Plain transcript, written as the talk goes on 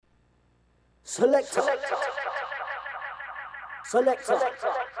Selector. Selector.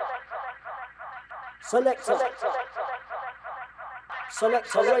 Selector.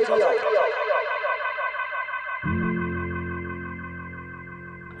 Selector Radio.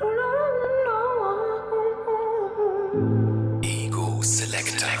 Ego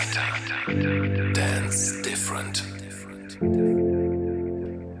Selector. Dance different.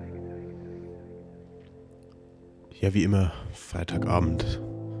 Ja, wie immer, Freitagabend,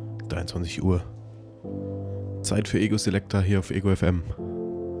 23 Uhr. Zeit für Ego Selector hier auf Ego FM.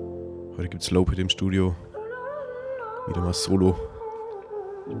 Heute gibt's Loped im Studio. Wieder mal Solo.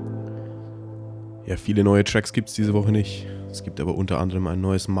 Ja, viele neue Tracks gibt's diese Woche nicht. Es gibt aber unter anderem ein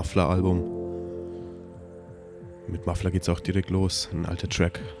neues Muffler-Album. Mit Muffler geht's auch direkt los. Ein alter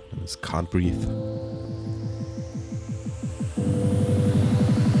Track. Das ist Can't Breathe.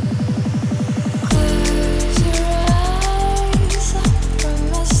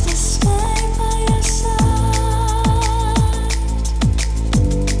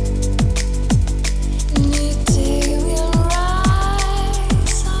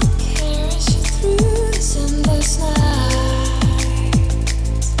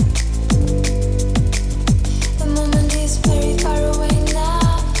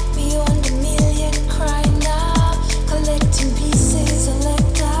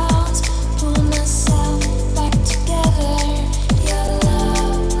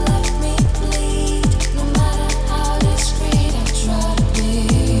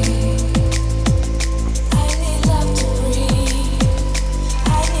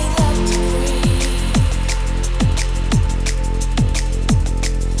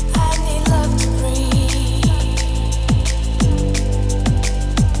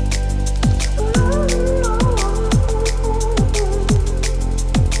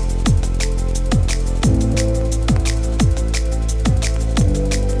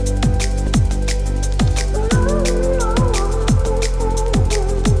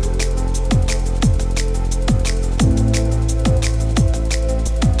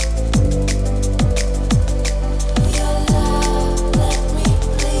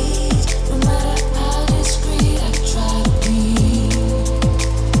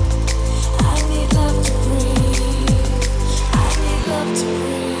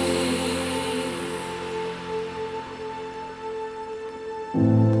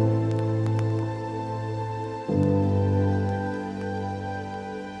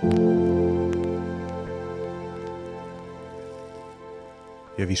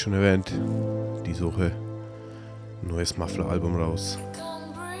 Ja, wie schon erwähnt, diese Woche ein neues Muffler-Album raus.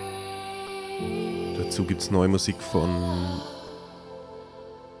 Dazu gibt es neue Musik von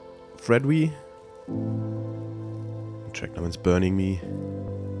Fredwy, ein Track namens Burning Me.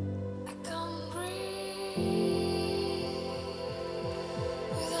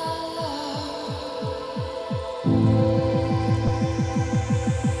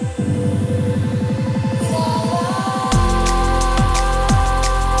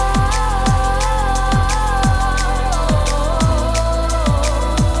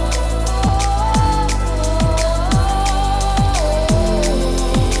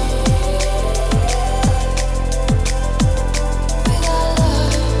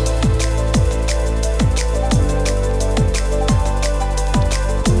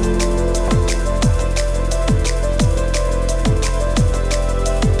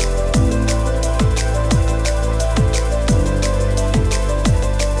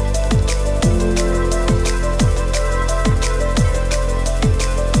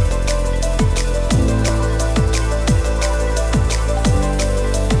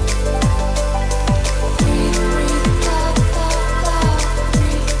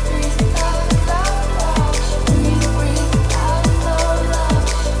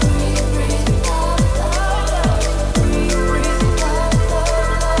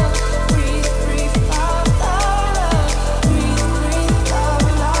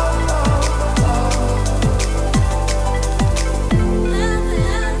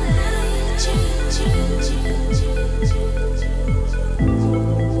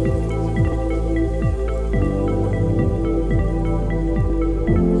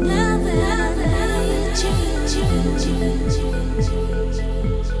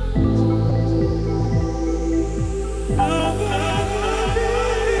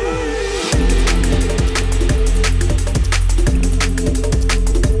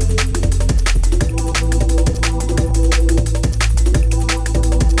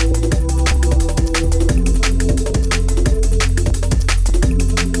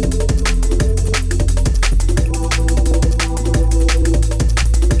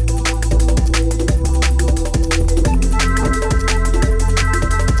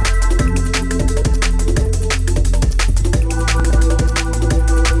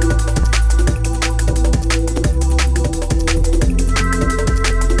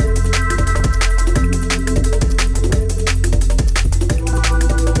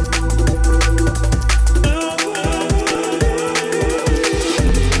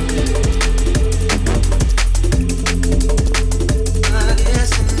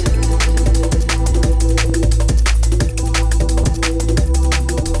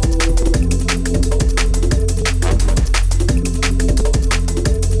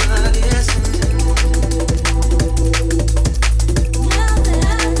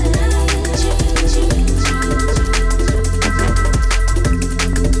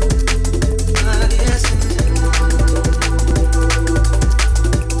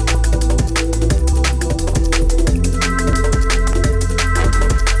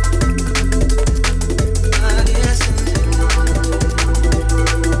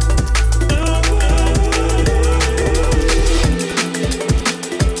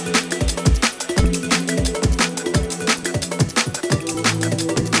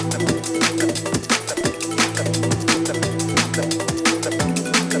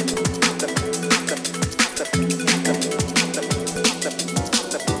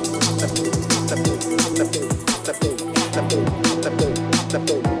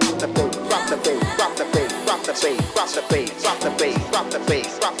 the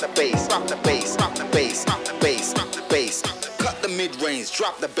bass, drop the bass, drop the bass, drop the bass, drop the bass, drop the bass. Cut the mid-range,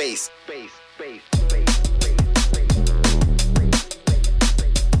 drop the bass. Bass, bass.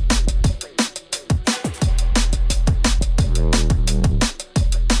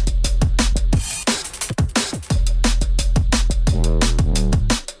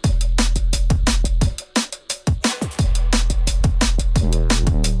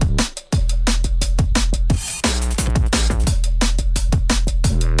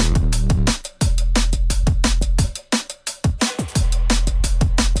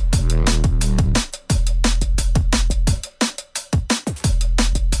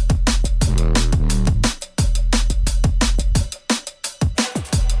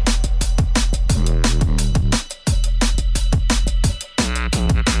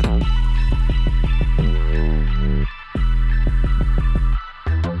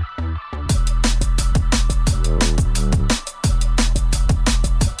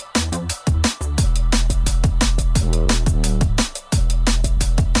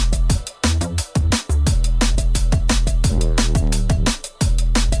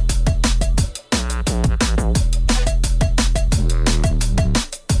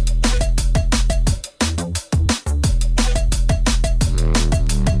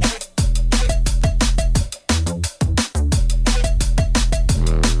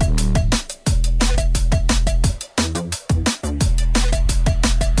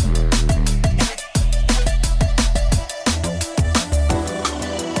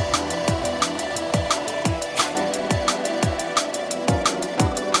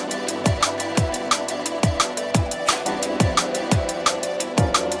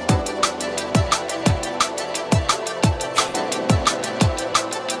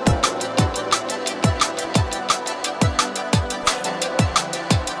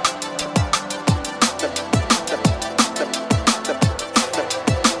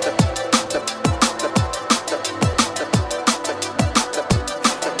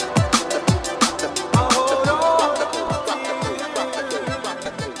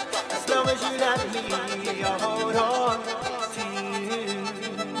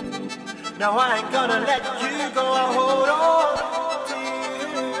 No, I ain't gonna let you go. I'll hold on to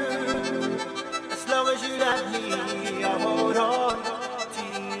you. As long as you let me, I'll hold on to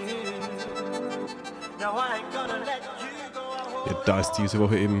you. No, I ain't gonna let you go. Ja, da es diese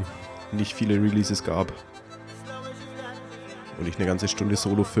Woche eben nicht viele Releases gab und ich eine ganze Stunde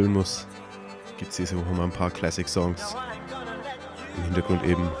Solo füllen muss, gibt es diese Woche mal ein paar Classic-Songs. Im Hintergrund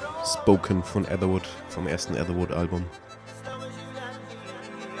eben Spoken von Etherwood, vom ersten Etherwood-Album.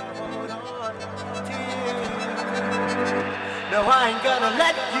 No, I ain't gonna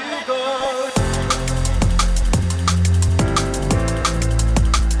let you go.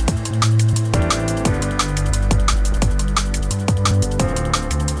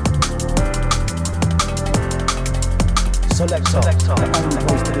 Selector, the only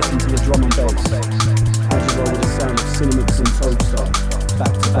place to listen to your drum and bass. As you roll with the sound of Cinemix and Toadstar,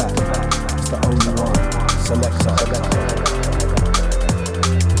 back to back, it's the only one. Selector.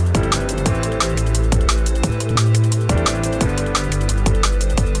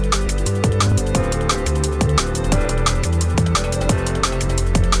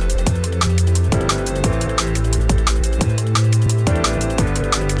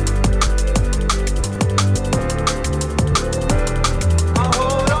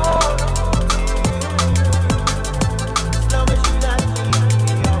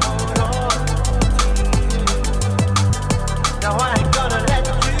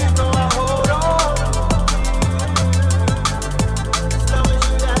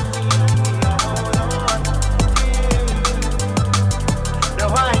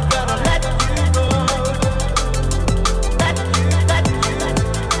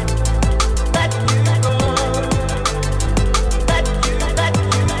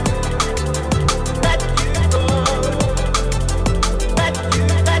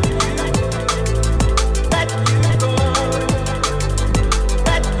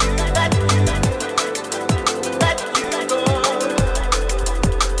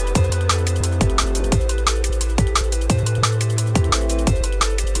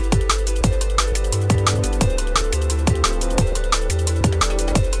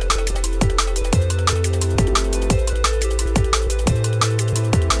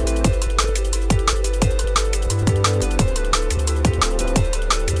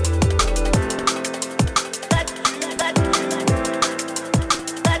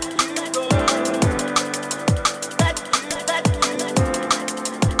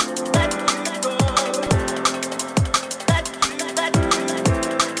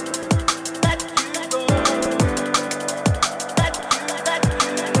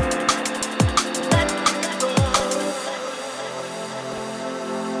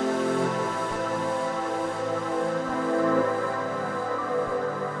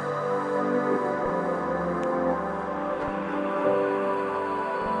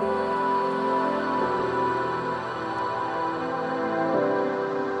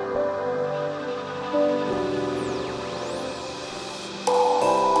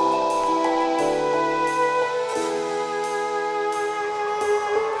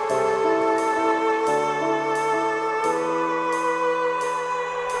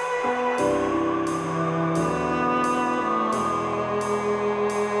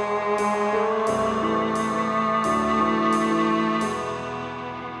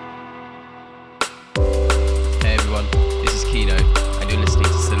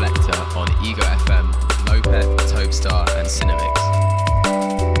 Ego FM, Lopet, Topestar and Cinemix.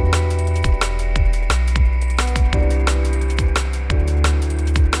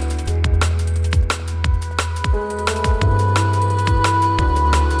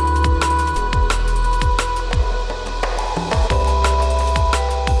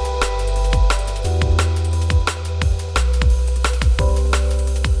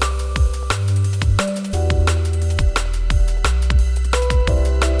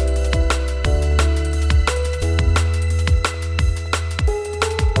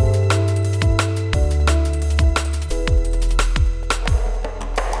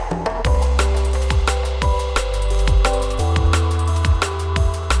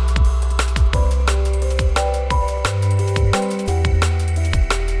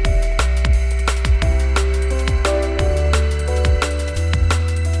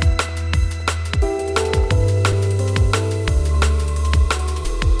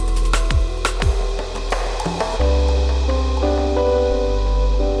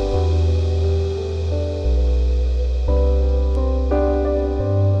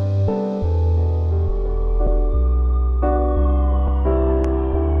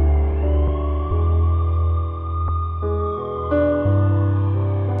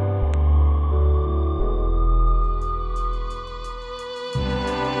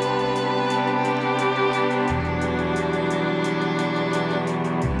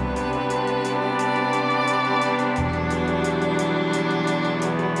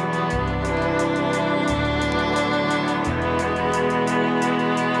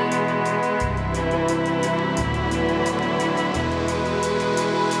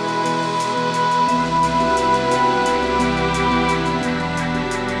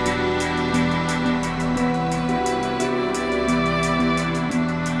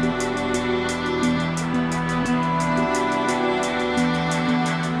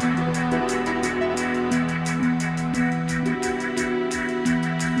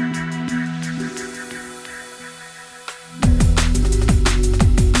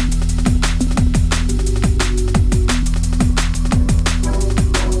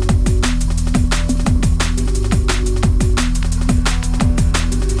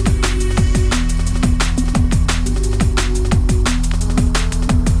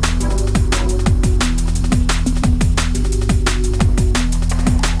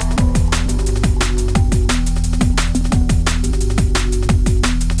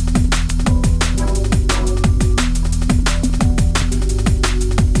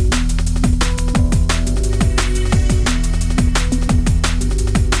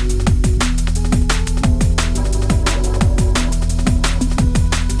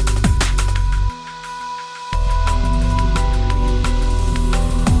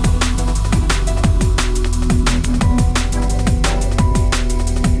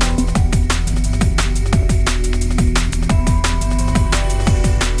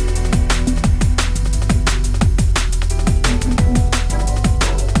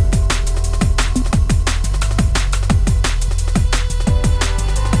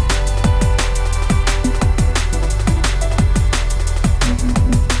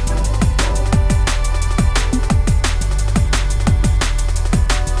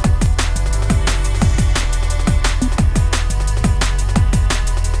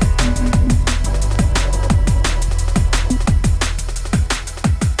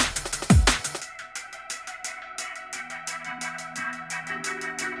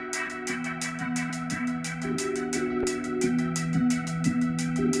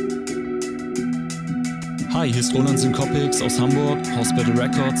 Hi, hier ist Roland Synkopix aus Hamburg, Hospital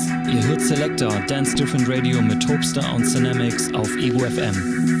Records. Ihr hört Selector, Dance Different Radio mit Topestar und Cinemix auf Ego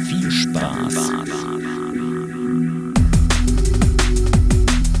FM. Viel Spaß!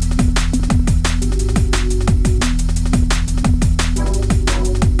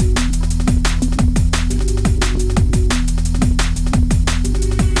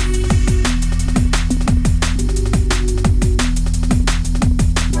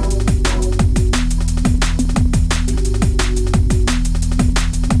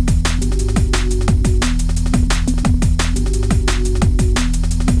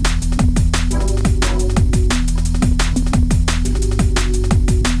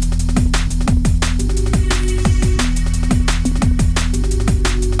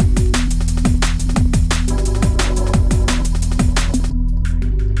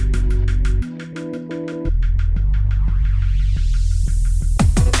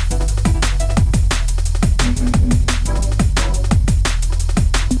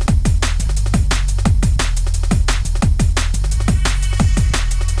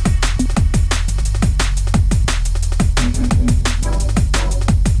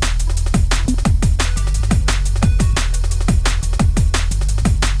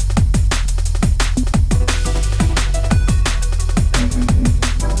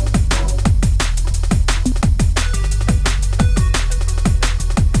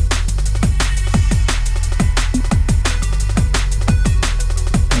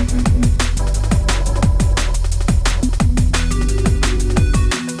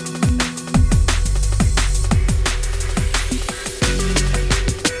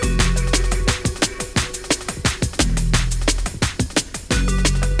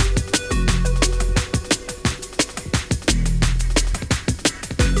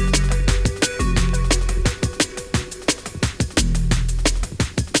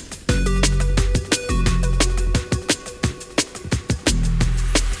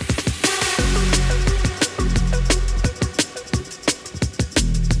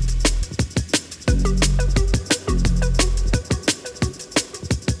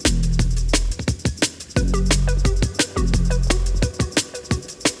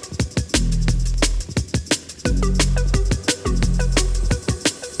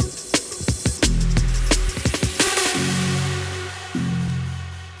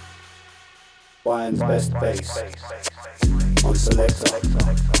 Finland's best bass on Selector,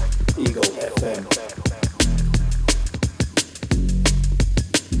 Ego FM.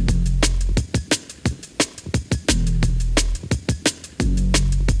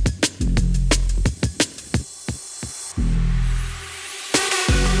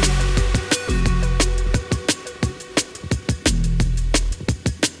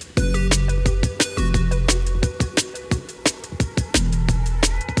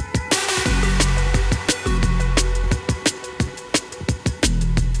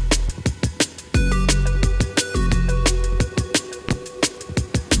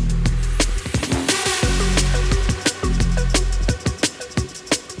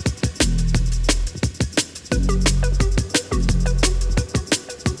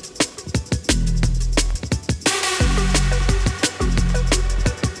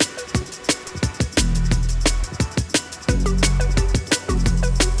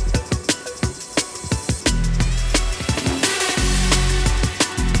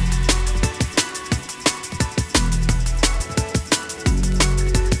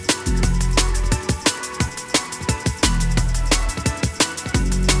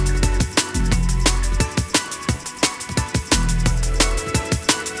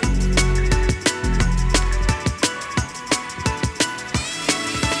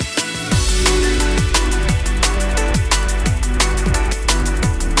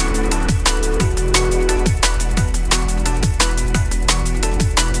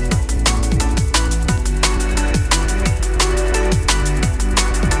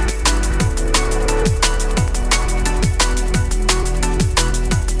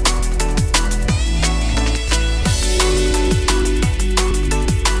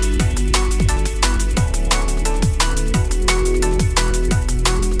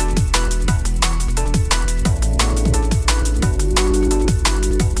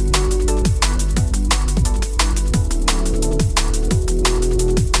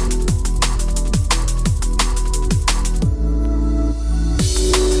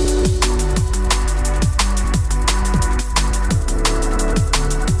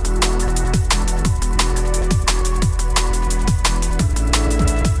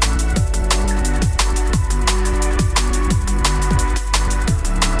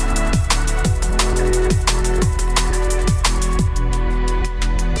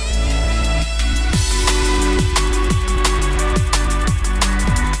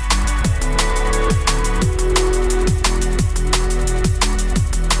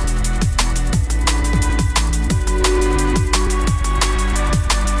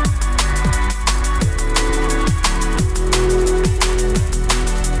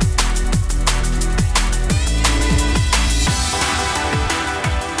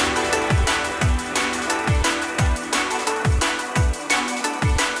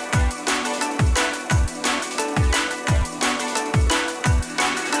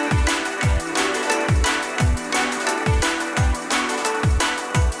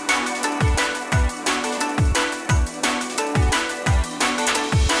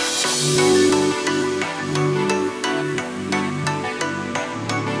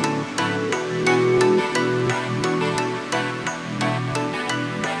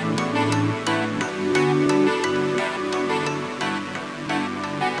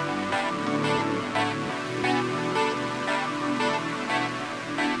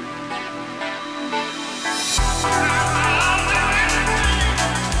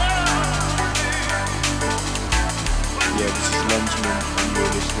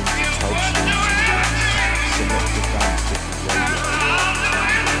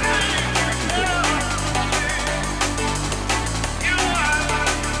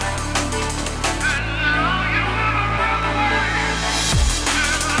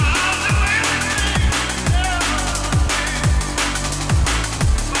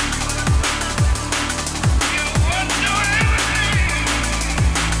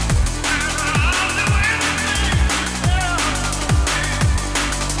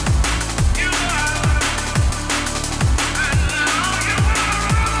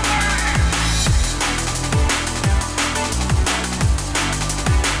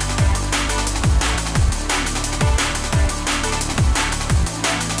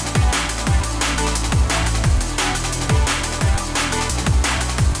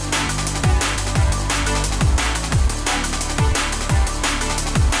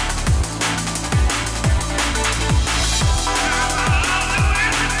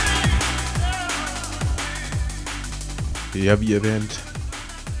 Ja, wie erwähnt,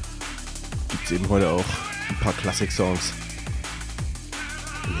 gibt es eben heute auch ein paar Classic-Songs.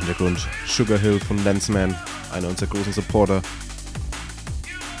 Im Hintergrund Sugar Hill von Lensman, einer unserer großen Supporter.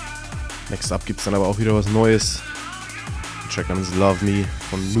 Next up gibt's dann aber auch wieder was Neues. Der Track namens Love Me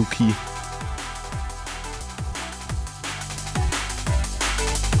von Nuki.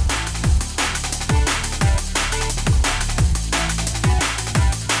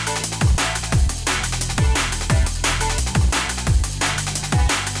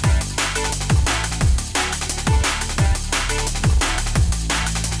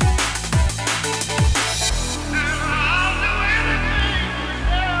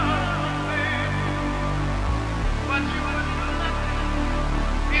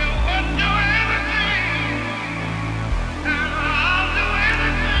 You would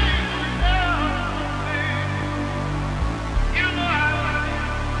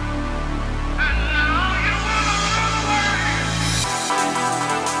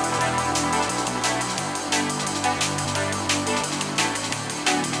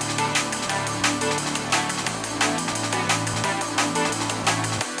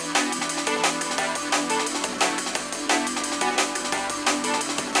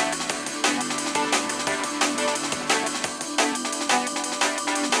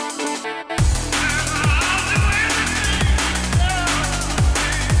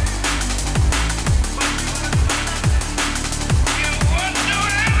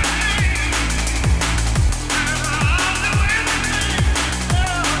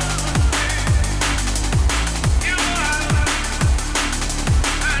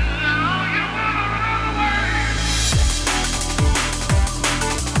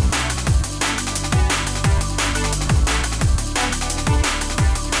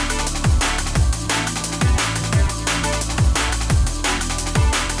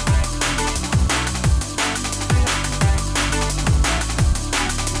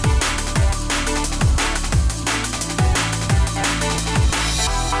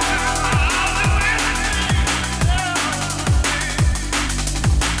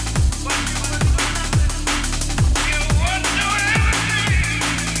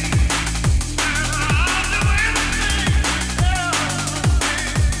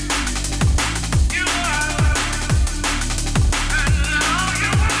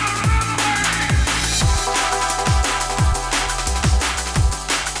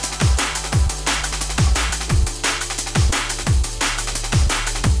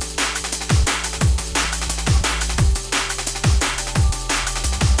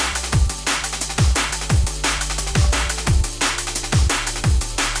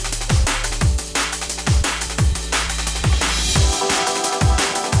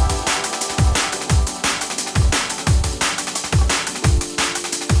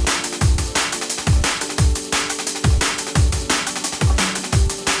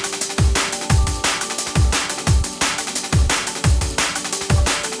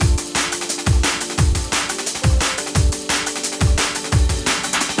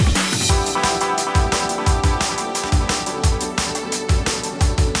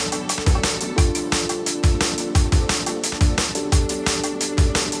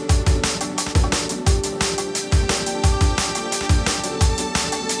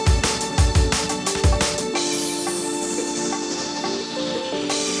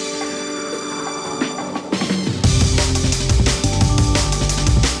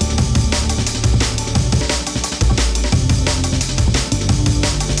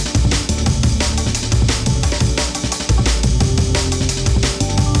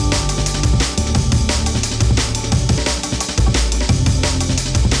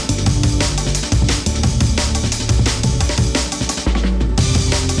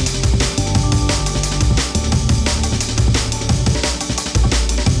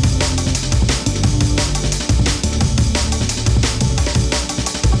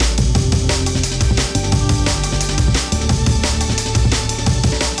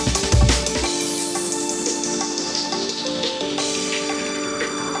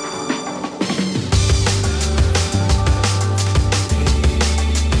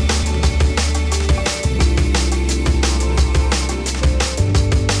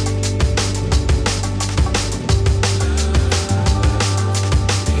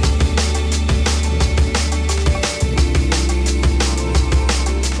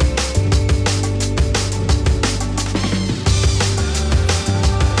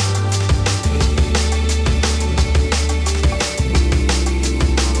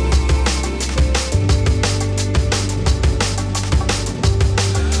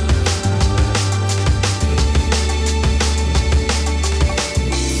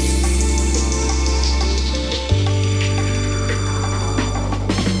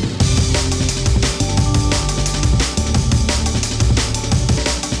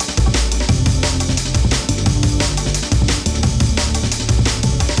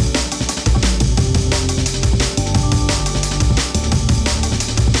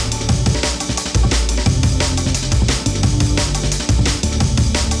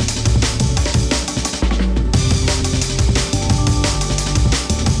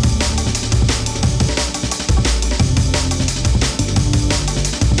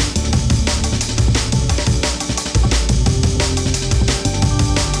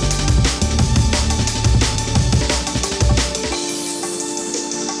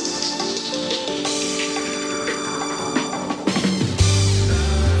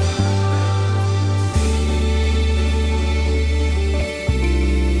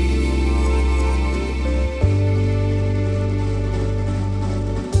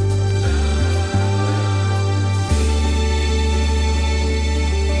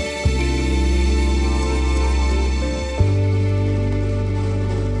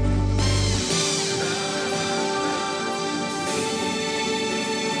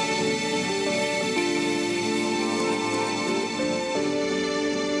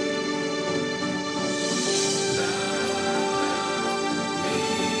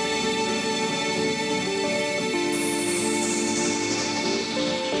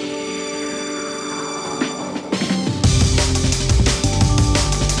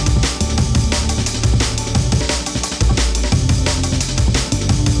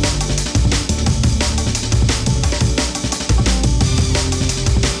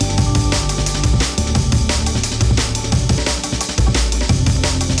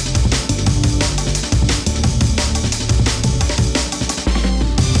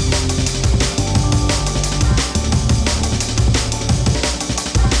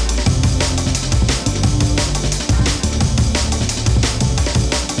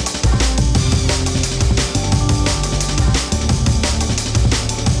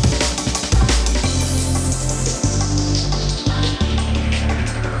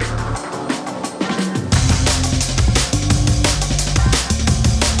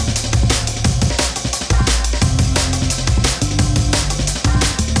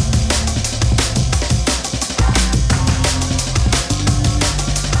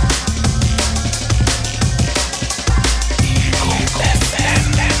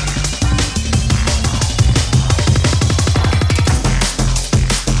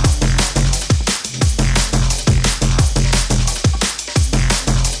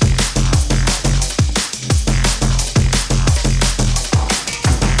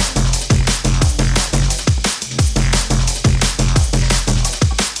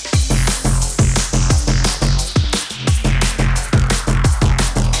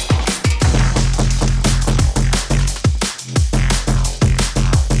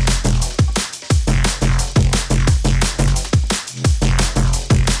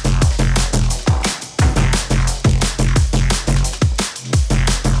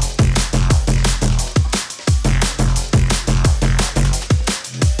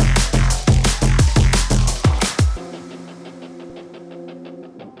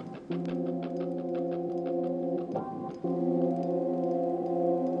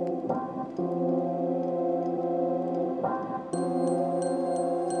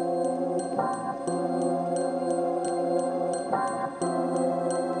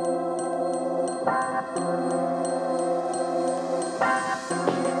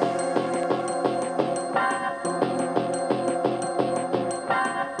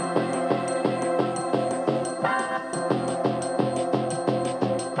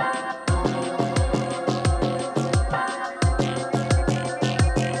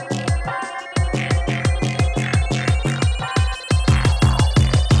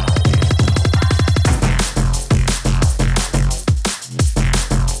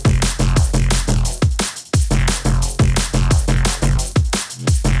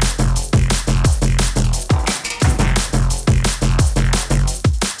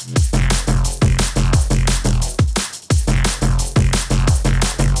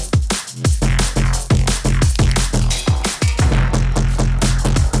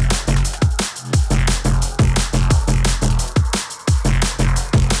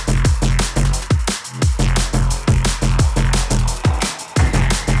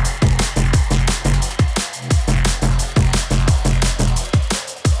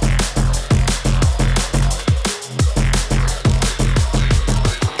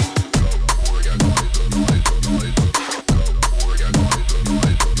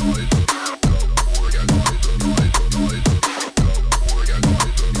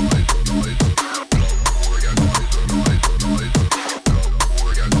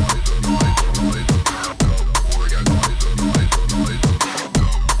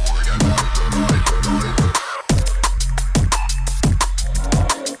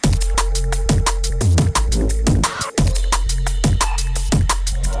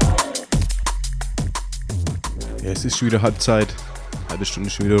Es ist schon wieder Halbzeit, halbe Stunde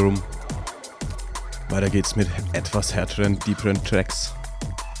schon wieder rum. Weiter geht's mit etwas härteren, deeperen Tracks.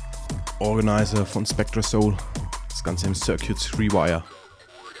 Organizer von Spectra Soul, das Ganze im Circuits Rewire.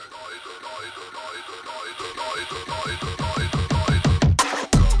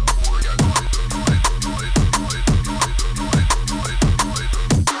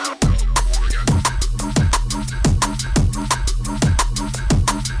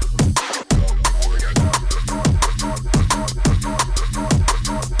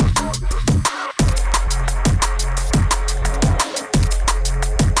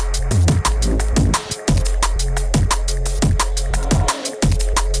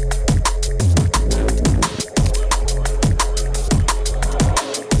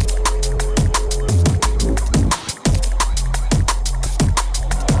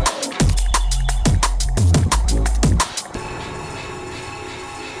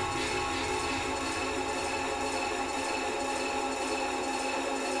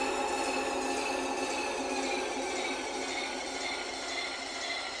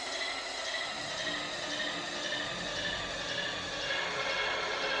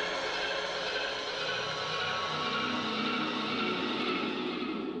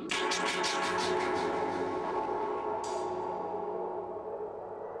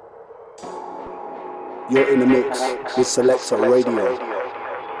 You're in the mix with Selector Radio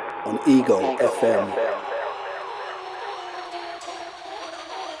on Ego FM.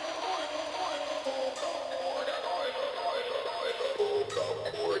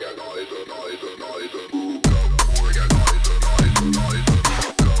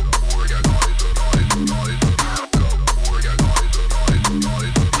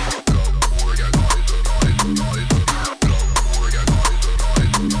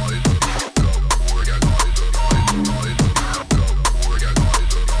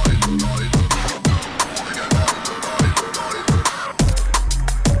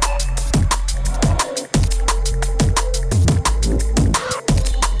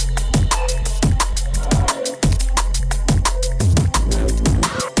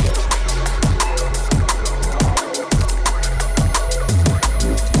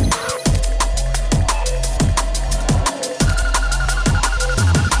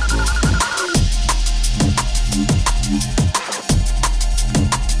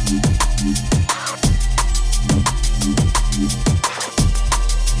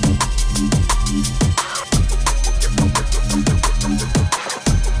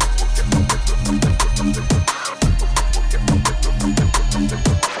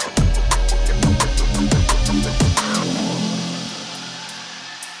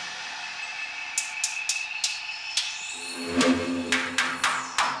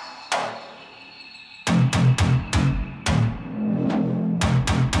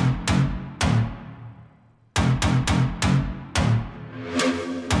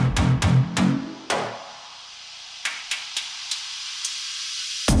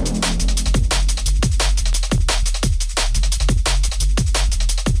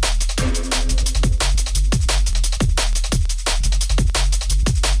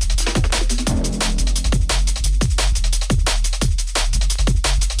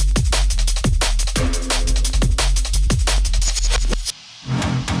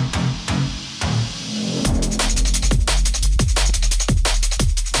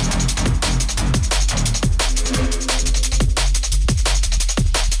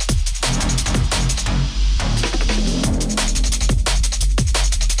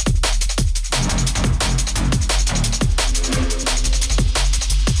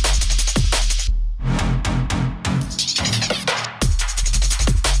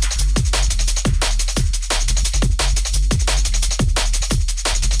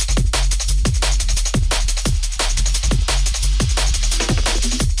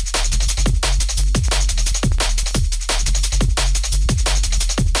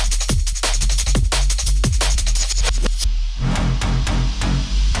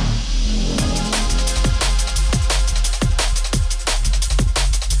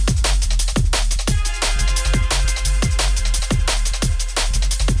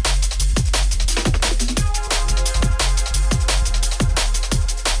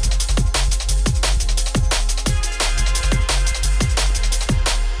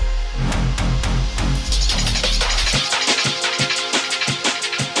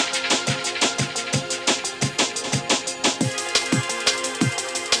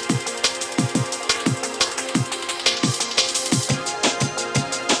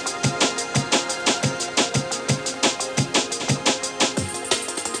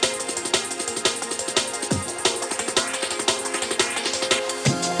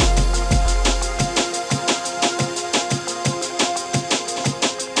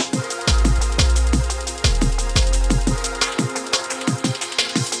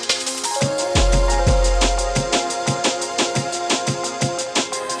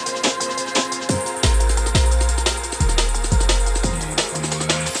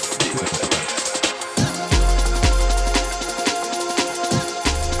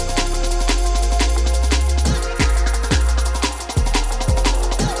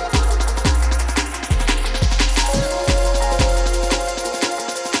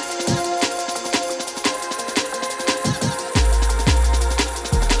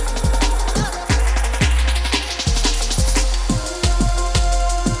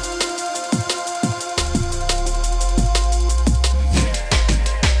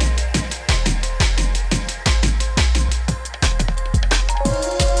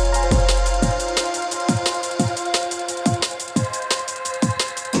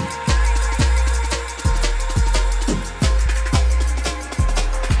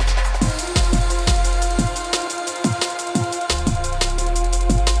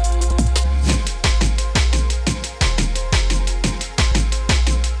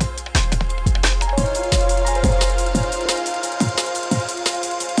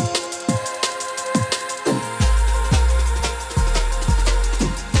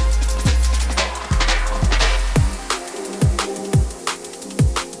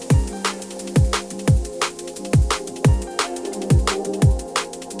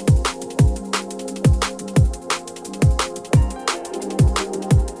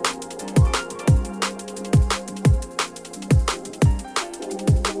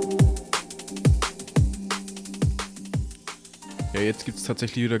 Jetzt gibt es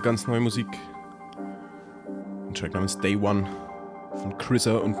tatsächlich wieder ganz neue Musik. Ein Track namens Day One von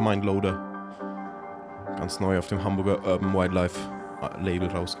Chrisser und Mindloader. Ganz neu auf dem Hamburger Urban Wildlife Label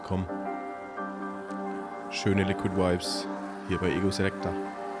rausgekommen. Schöne Liquid Vibes hier bei Ego Selector.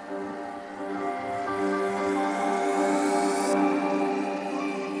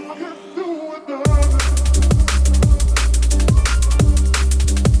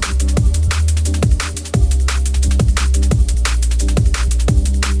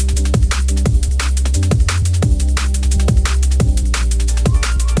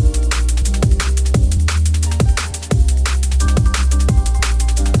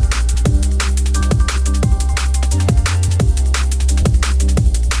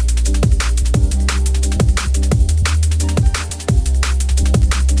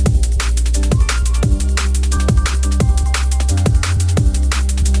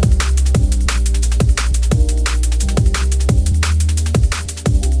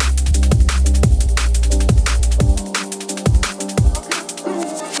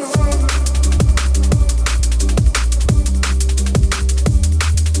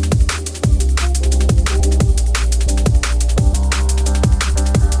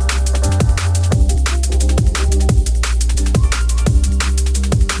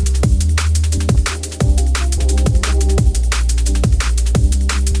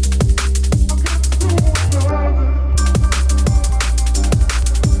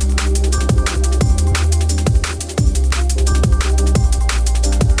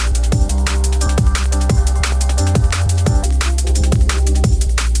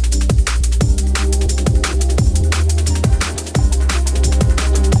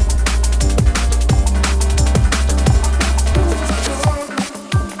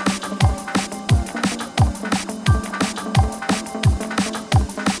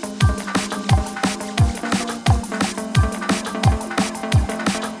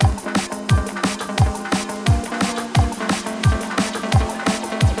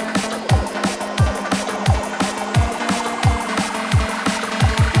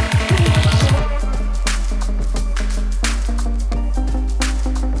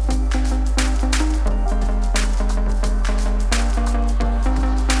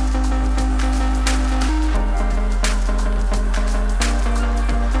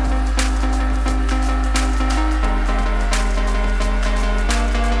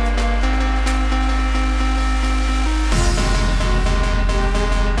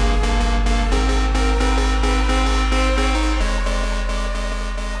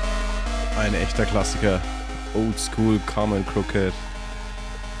 Echter Klassiker, Old School, Calm and Crooked,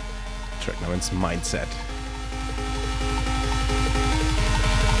 Track namens Mindset.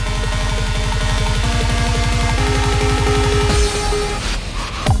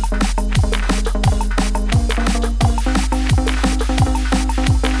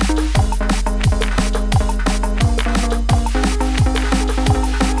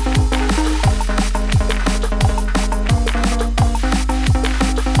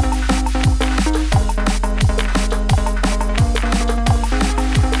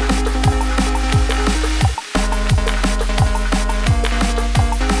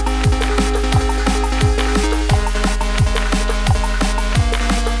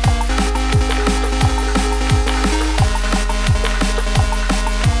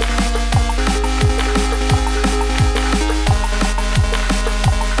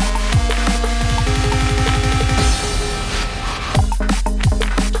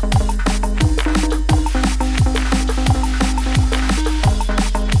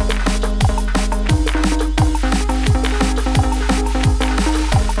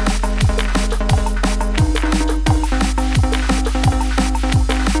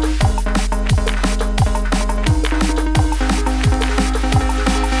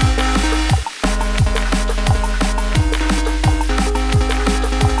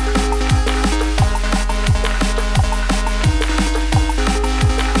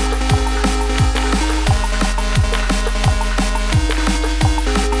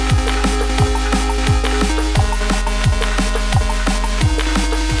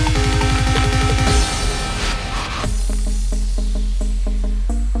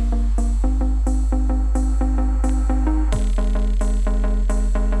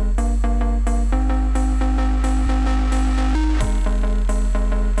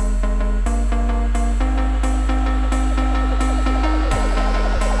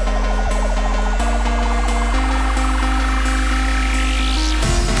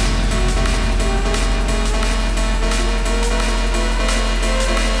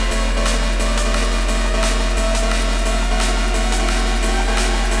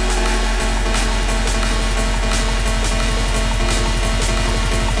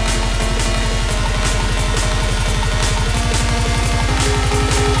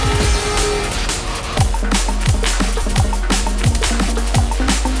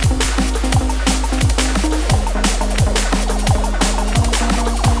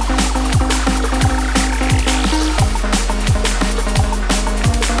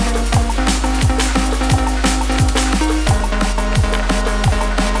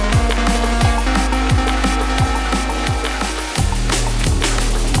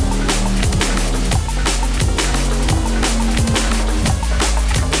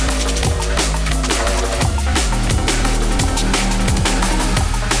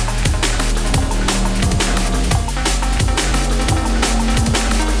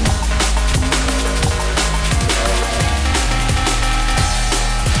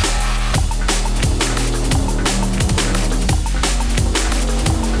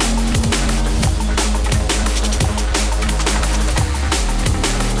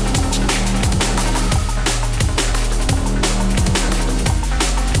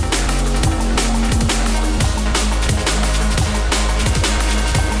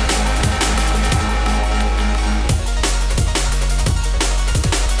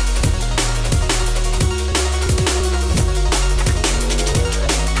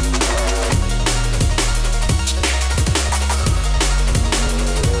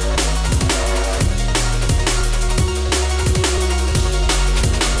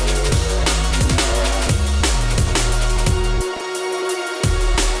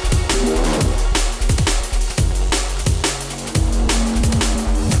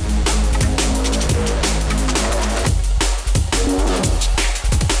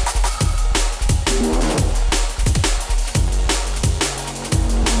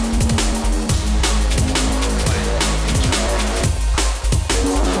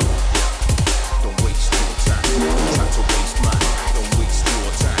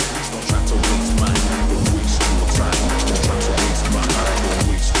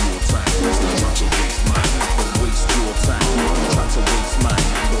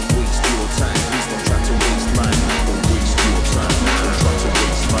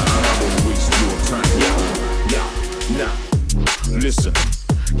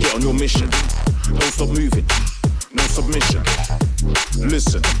 mission. Don't stop moving, no submission.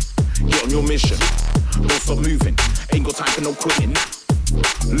 Listen, get on your mission. Don't stop moving, ain't got time for no quitting.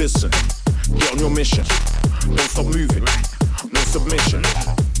 Listen, get on your mission. Don't stop moving, no submission.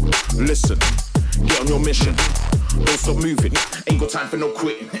 Listen, get on your mission. Don't stop moving, ain't got time for no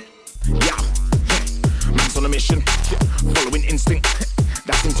quitting. Yeah, man's on a mission, following instinct.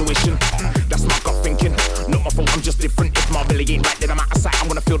 That's intuition, that's my gut thinking. Not my fault, I'm just different. If my belly ain't right, then I'm out of sight. I'm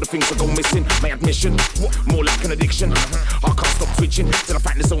gonna feel the things that go missing. My admission, more like an addiction. I can't stop twitching till I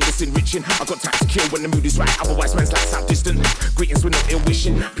find the zone that's enriching. I got time to kill when the mood is right. Otherwise, man's like sound distant. Greetings with no ill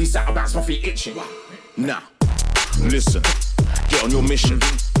wishing. Peace out, bounce my feet itching. Nah, listen, get on your mission.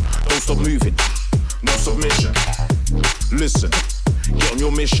 Don't stop moving, no submission. Listen, get on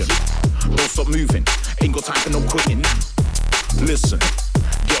your mission. Don't stop moving, ain't got time for no quitting. Listen,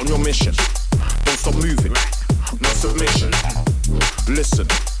 get on your mission. Don't stop moving, no submission. Listen,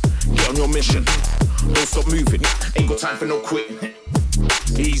 get on your mission. Don't stop moving, ain't got time for no quitting.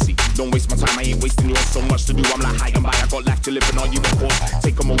 Easy, don't waste my time, I ain't wasting yours. So much to do, I'm like high and by. I got life to live and are you on course?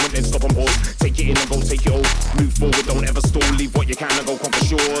 Take a moment and stop and pause. Take it in and go take it all. Move forward, don't ever stall. Leave what you can and go conquer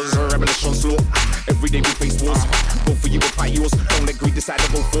shores. Rebellion on slow. Every day we face wars. Go for you and fight yours. Don't let greed decide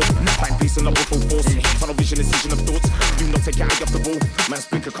to go for. Find peace and love with full force. Tunnel vision, decision of thoughts. Do not take your eye off the ball. Man's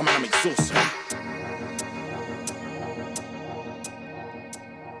blinker, come on and make sauce.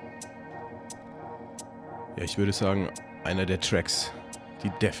 Ja, ich würde sagen, einer der Tracks, die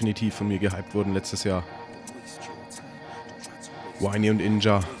definitiv von mir gehypt wurden letztes Jahr. Winy und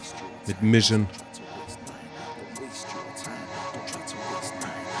Inja mit Mission.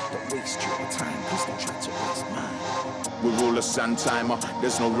 We're all a sand timer,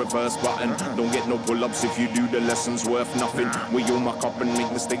 there's no reverse button. Don't get no pull-ups if you do, the lesson's worth nothing. We all muck up and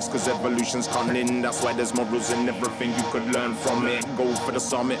make mistakes cause evolution's cunning. That's why there's morals in everything, you could learn from it. Go for the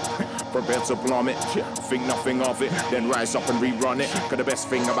summit, prepare to plummet. Think nothing of it, then rise up and rerun it. Cause the best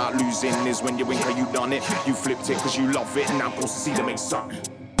thing about losing is when you win cause you done it. You flipped it cause you love it, and now go to see to make something.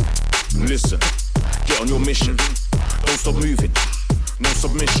 Listen, get on your mission. Don't stop moving, no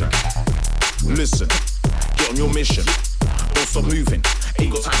submission. Listen, get on your mission. Don't stop moving,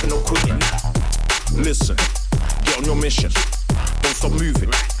 ain't got time for no quitting. Listen, get on your mission. Don't stop moving,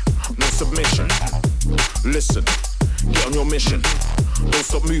 no submission. Listen, get on your mission. Don't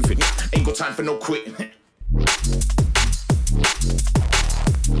stop moving, ain't got time for no quitting.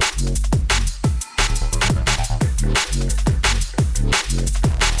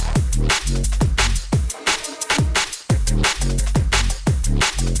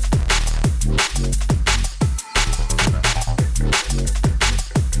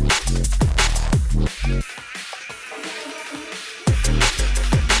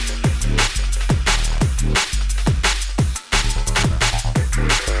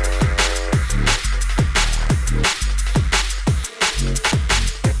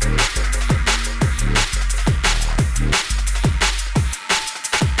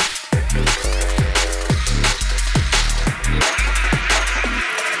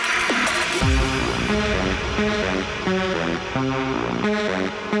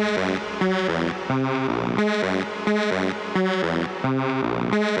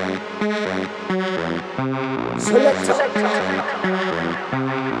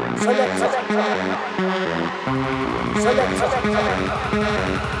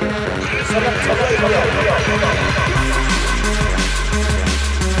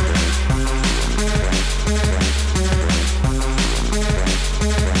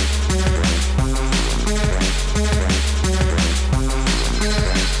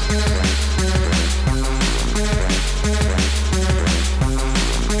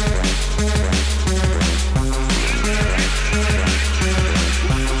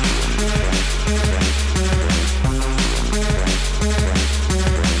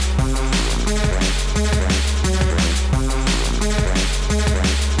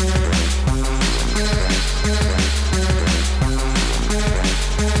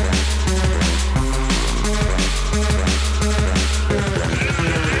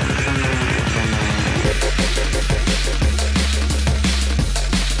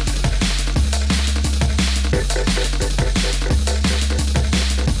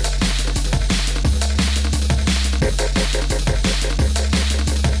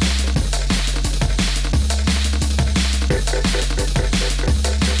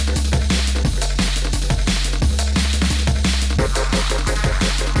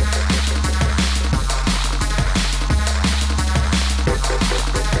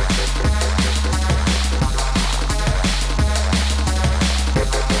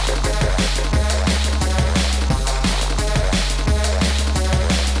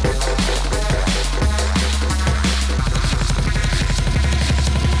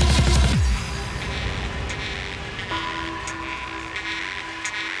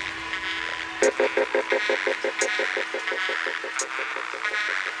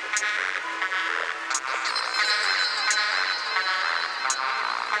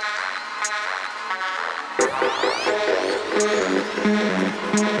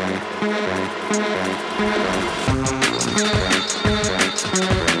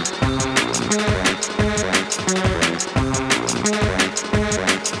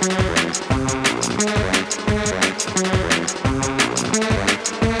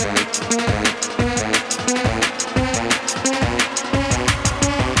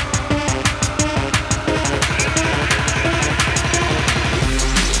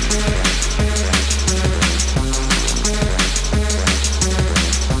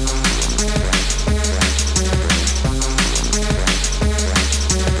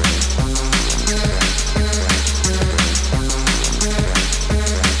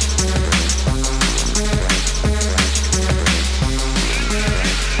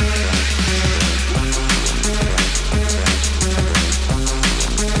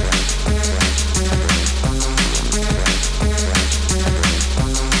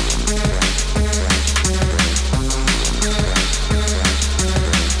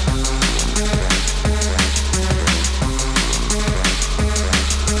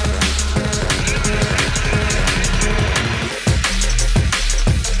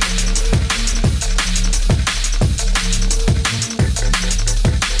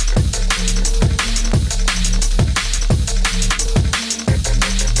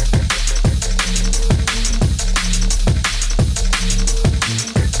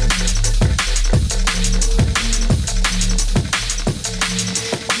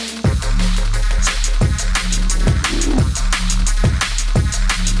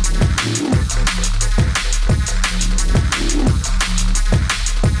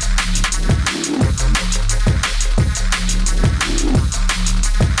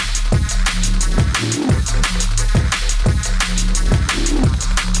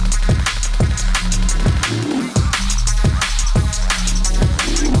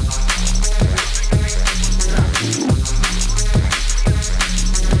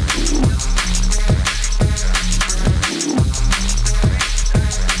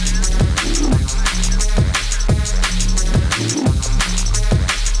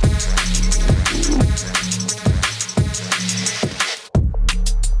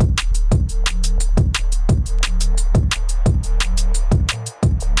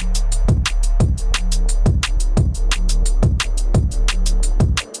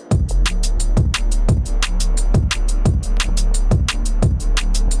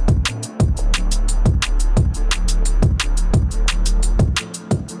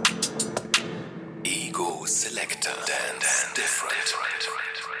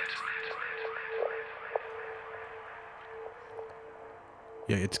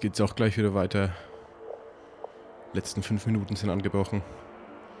 Ja, jetzt geht's auch gleich wieder weiter. Letzten 5 Minuten sind angebrochen.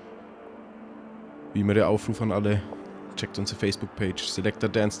 Wie immer der Aufruf an alle. Checkt unsere Facebook-Page Selector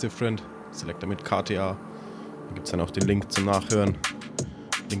Dance Different. Selector mit KTA. Da gibt's dann auch den Link zum Nachhören.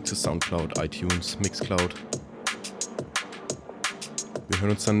 Link zu Soundcloud, iTunes, Mixcloud. Wir hören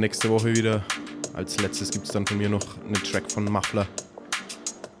uns dann nächste Woche wieder. Als letztes gibt's dann von mir noch einen Track von Muffler.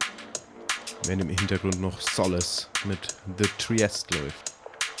 Während im Hintergrund noch Solace mit The Trieste läuft.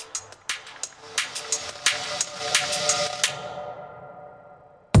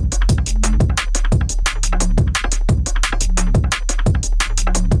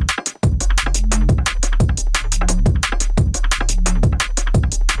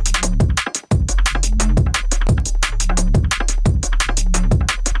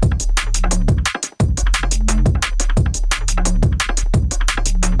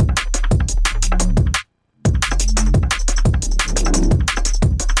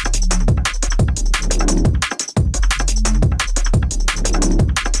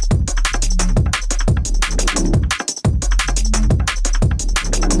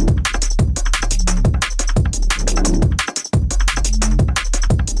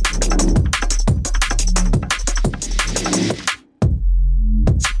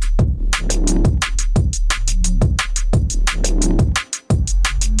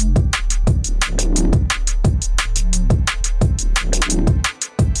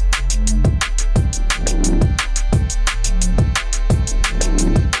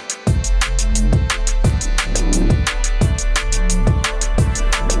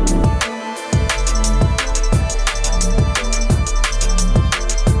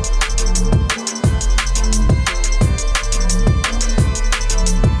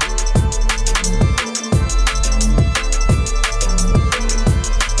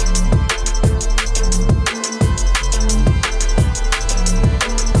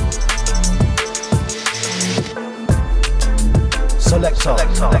 Selector,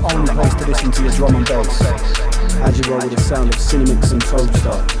 the only place to listen to your drum and bass. As you roll with the sound of Cinemix and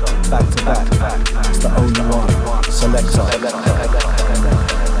Topstar, back to back, it's the only one. Selector.